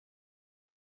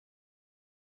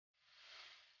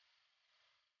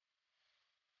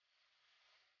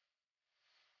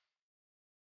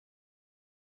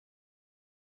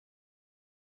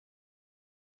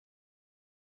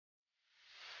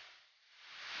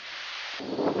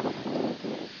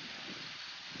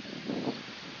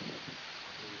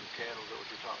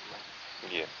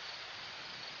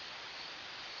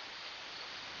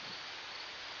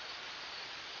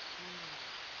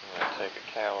take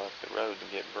a cow up the road to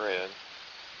get bread.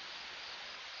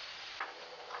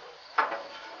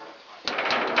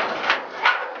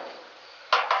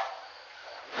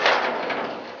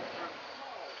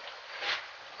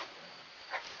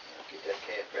 Get that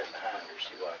calf right behind her,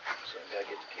 see what? So I gotta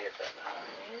get the calf right behind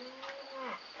her.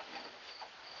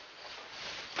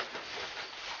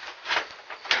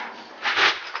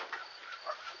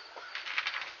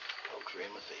 Folks are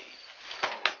in my feed.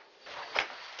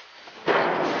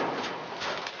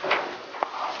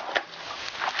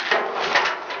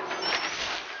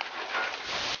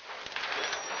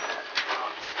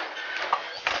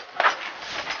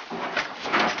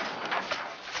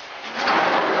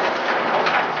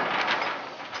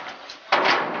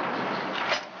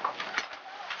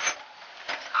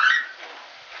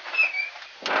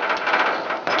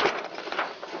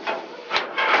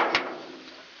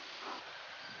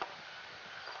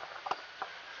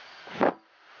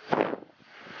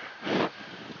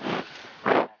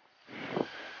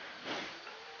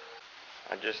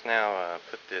 I just now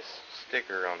put this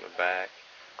sticker on the back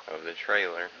of the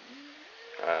trailer.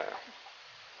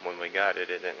 When we got it,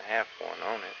 it didn't have one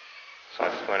on it. So I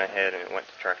just went ahead and went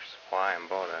to Tractor Supply and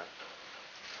bought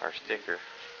our sticker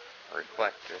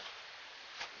reflector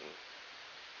and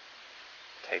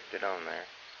taped it on there.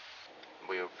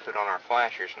 We put on our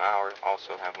flashers, and I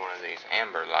also have one of these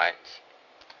amber lights.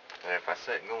 And if I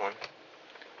set going,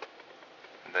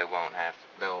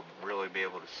 they'll really be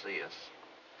able to see us.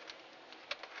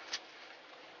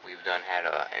 We've had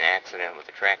an accident with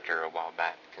a tractor a while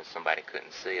back because somebody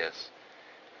couldn't see us,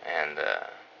 and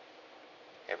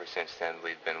ever since then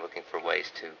we've been looking for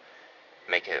ways to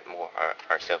make it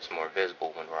ourselves more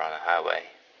visible when we're on the highway,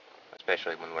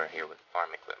 especially when we're here with farm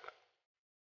equipment.